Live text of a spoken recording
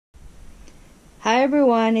Hi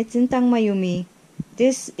everyone, it's Intang Mayumi.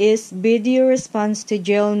 This is video response to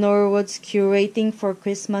Jill Norwood's Curating for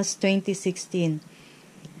Christmas 2016.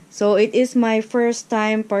 So it is my first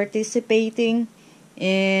time participating,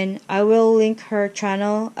 and I will link her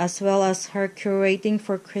channel as well as her Curating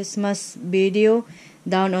for Christmas video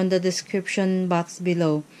down on the description box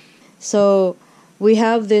below. So we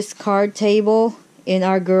have this card table in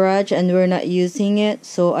our garage and we're not using it,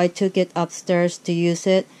 so I took it upstairs to use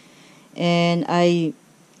it. And I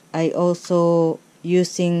also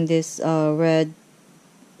using this red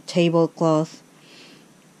tablecloth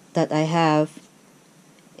that I have.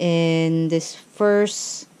 And this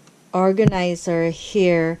first organizer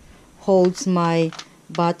here holds my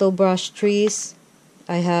bottle brush trees.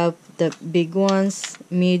 I have the big ones,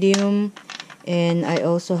 medium, and I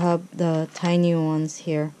also have the tiny ones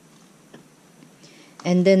here.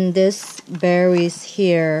 And then this berries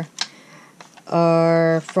here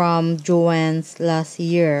are from Joann's last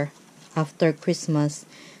year after Christmas,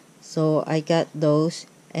 so I got those.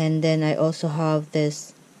 And then I also have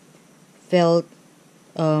this felt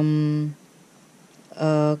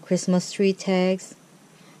Christmas tree tags.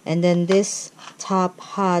 And then this top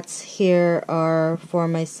hats here are for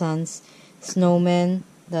my son's snowman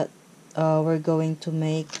that we're going to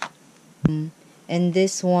make. And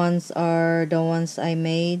these ones are the ones I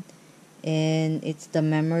made, and it's the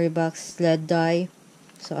memory box sled die,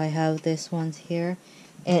 so I have this ones here.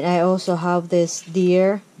 And I also have this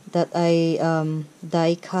deer that I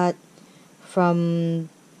die cut from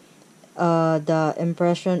the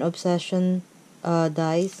Impression Obsession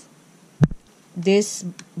dies. This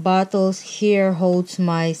bottles here holds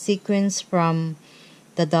my sequins from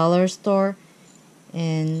the dollar store,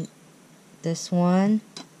 and this one,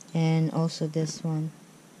 and also this one.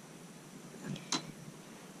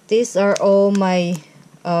 These are all my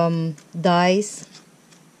dies,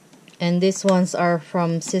 and these ones are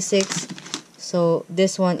from C6. So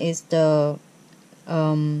this one is the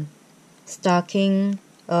stocking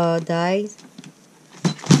dies,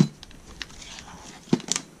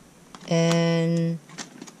 and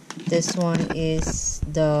this one is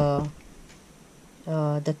the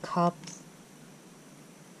cups.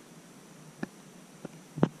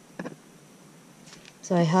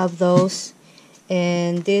 So I have those.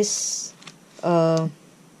 And this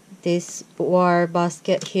war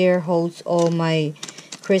basket here holds all my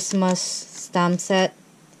Christmas stamp set.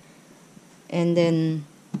 And then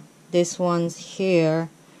these ones here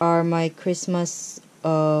are my Christmas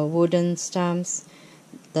wooden stamps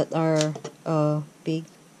that are big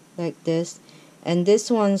like this. And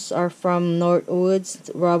these ones are from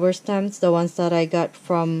Norwood's rubber stamps, the ones that I got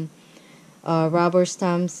from rubber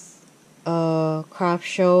stamps craft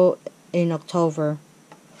show in October.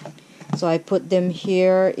 So I put them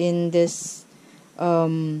here in this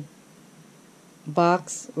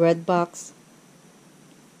box, red box.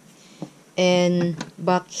 And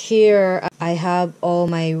back here I have all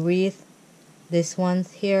my wreath. This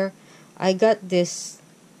ones here, I got this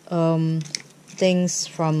things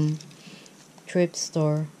from thrift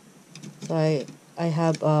store. So I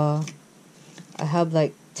have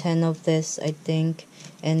like 10 of this, I think.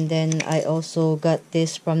 And then I also got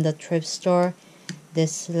this from the thrift store,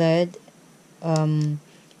 this sled, and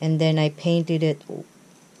then I painted it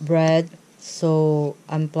red, so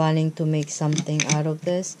I'm planning to make something out of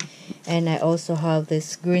this. And I also have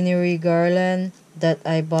this greenery garland that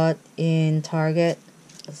I bought in Target.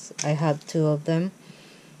 I have 2 of them.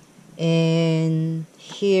 And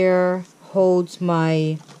here holds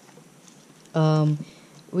my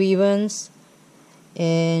ribbons,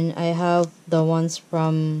 and I have the ones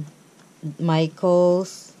from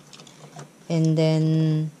Michael's, and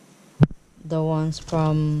then the ones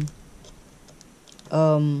from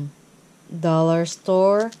dollar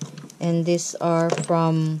store, and these are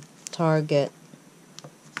from Target.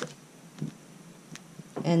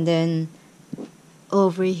 And then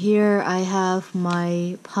over here I have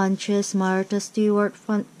my punches, Martha Stewart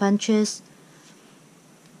punches.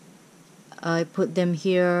 I put them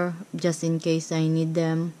here just in case I need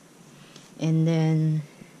them. And then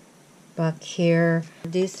back here,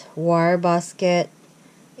 this wire basket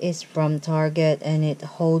is from Target, and it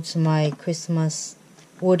holds my Christmas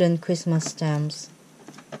wooden Christmas stamps.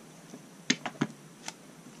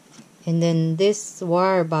 And then this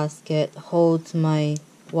wire basket holds my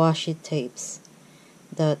washi tapes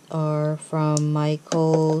that are from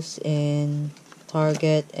Michael's and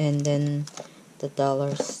Target, and then the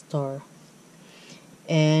dollar store.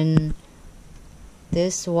 And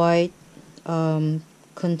this white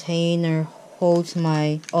container holds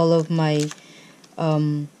all of my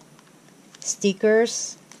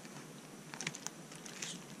stickers.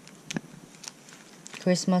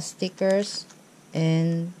 Christmas stickers,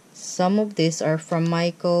 and some of these are from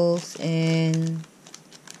Michaels, and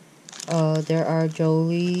there are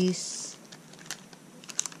Jolie's,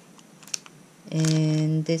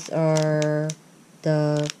 and these are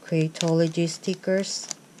the Creatology stickers.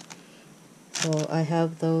 So I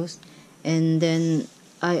have those, and then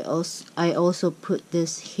I also put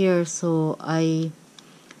this here so I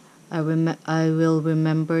will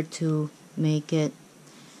remember to make it.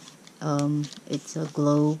 It's a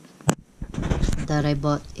globe that I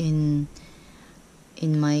bought in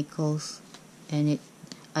Michaels, and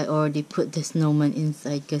I already put the snowman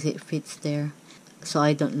inside because it fits there, so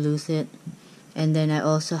I don't lose it. And then I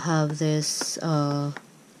also have this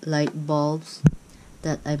light bulbs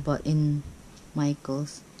that I bought in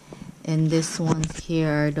Michaels, and these ones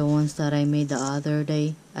here are the ones that I made the other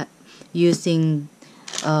day using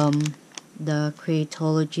the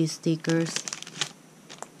Creatology stickers.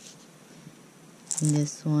 And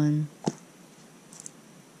this one,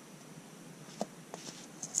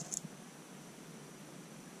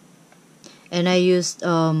 and I used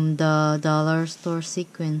the dollar store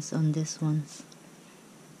sequins on this ones.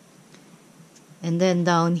 And then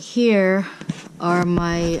down here are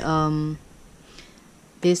my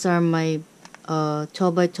these are my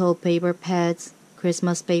 12x12 paper pads,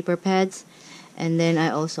 Christmas paper pads, and then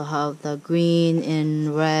I also have the green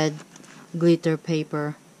and red glitter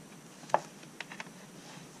paper.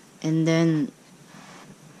 And then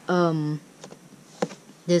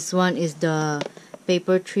this one is the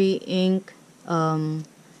Paper Tree ink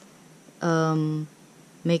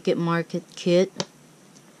Make It Market kit,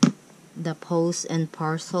 the Post and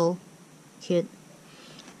Parcel kit.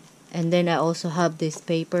 And then I also have these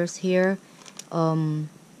papers here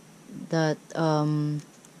that are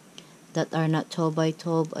not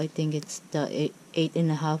 12x12. I think it's the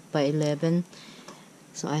 8.5 by 11.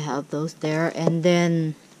 So I have those there. And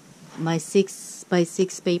then my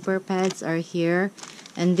 6x6 paper pads are here,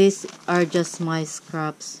 and these are just my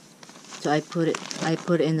scraps. So I put it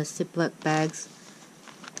in the Ziploc bags.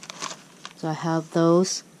 So I have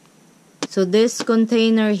those. So this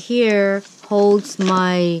container here holds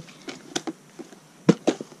my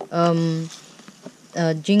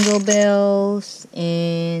jingle bells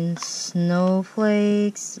and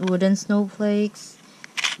snowflakes, wooden snowflakes,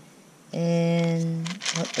 and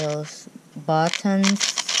what else?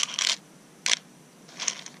 Buttons.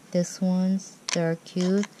 This ones, they're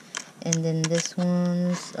cute. And then this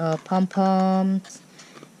one's pom-poms,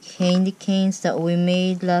 candy canes that we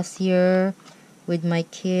made last year with my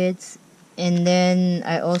kids. And then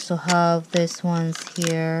I also have this ones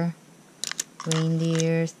here,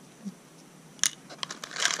 reindeers.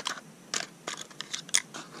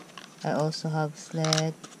 I also have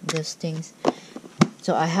sled, those things.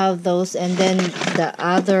 So I have those, and then the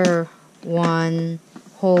other one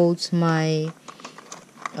holds my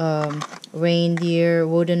reindeer,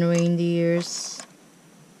 wooden reindeers,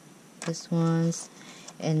 this ones,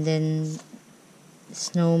 and then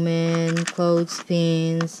snowmen,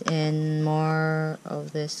 clothespins, and more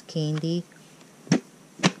of this candy.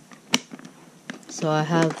 So I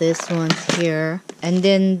have this ones here, and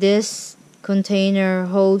then this container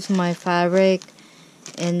holds my fabric,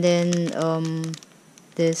 and then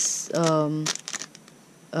this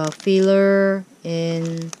filler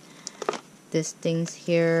and these things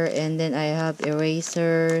here, and then I have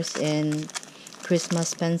erasers and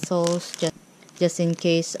Christmas pencils just in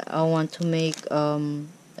case I want to make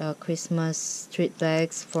Christmas street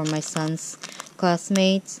bags for my son's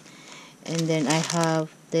classmates. And then I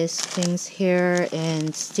have these things here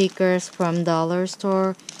and stickers from dollar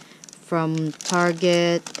store, from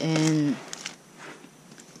Target, and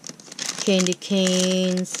candy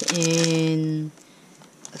canes and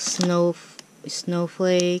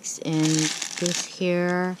snowflakes, and this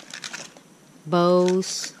here,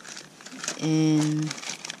 bows, and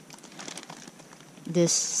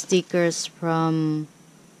this stickers from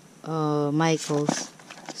Michaels.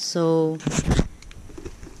 So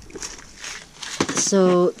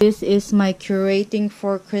this is my curating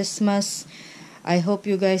for Christmas. I hope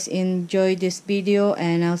you guys enjoyed this video,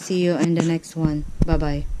 and I'll see you in the next one. Bye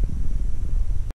bye.